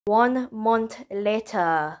1 month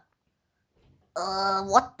later.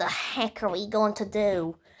 What the heck are we going to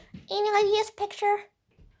do? Any ideas, Picture?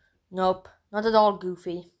 Nope, not at all,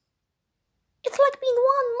 Goofy. It's like been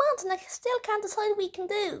 1 month and I still can't decide what we can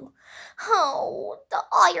do. Oh, the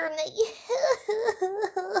irony.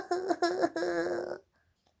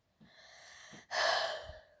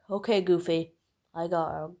 Okay, Goofy, I got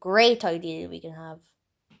a great idea we can have.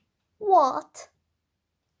 What?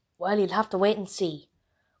 Well, you'll have to wait and see.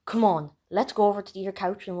 Come on, let's go over to your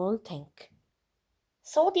couch and we'll think.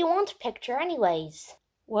 So what do you want, Picture, anyways?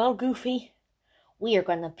 Well, Goofy, we are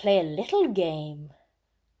going to play a little game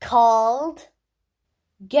Called?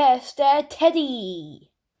 Guess the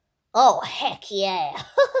Teddy. Oh, heck yeah.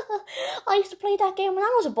 I used to play that game when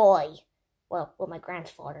I was a boy. Well, with my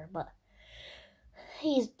grandfather, but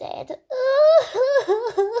he's dead.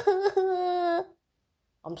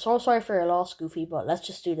 I'm so sorry for your loss, Goofy, but let's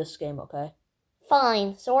just do this game, okay?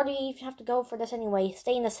 Fine. So where do you have to go for this anyway?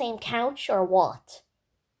 Stay in the same couch or what?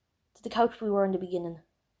 To the couch we were in the beginning.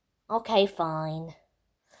 Okay, fine.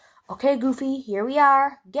 Okay, Goofy, here we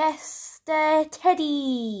are. Guess the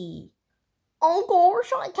Teddy. Oh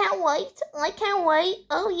gosh, I can't wait. I can't wait.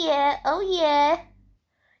 Oh yeah, oh yeah.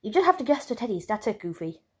 You just have to guess the teddies, that's it,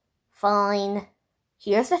 Goofy. Fine.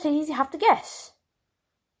 Here's the teddies you have to guess.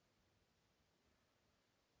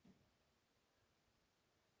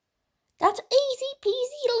 That's easy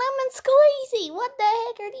peasy lemon squeezy. What the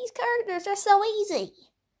heck are these characters? They're so easy.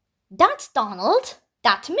 That's Donald.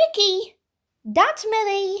 That's Mickey. That's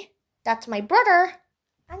Minnie. That's my brother.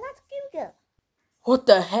 And that's Google. What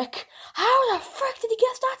the heck? How the frick did he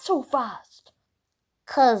guess that so fast?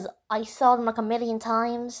 'Cause I saw them like a million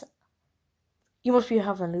times. You must be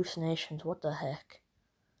having hallucinations, what the heck?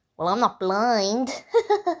 Well, I'm not blind.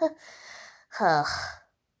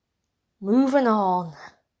 Moving on.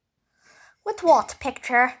 With what,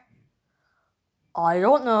 Picture? I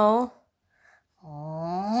don't know.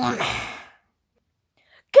 Oh.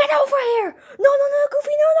 Get over here! No,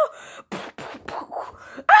 Goofy, no!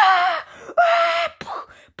 Ah!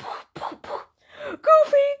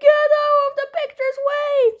 Goofy, get out of the Picture's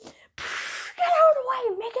way! Get out of the way,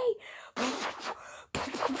 Mickey!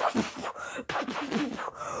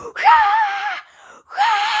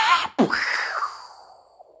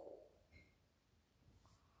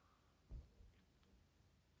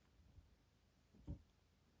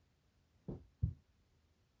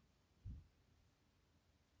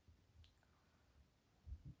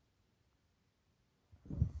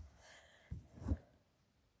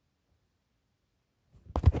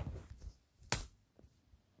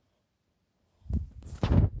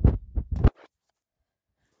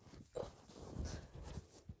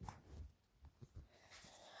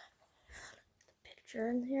 Picture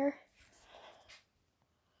in here.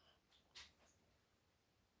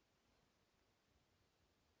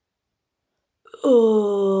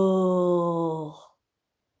 Oh.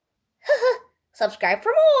 Subscribe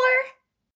for more.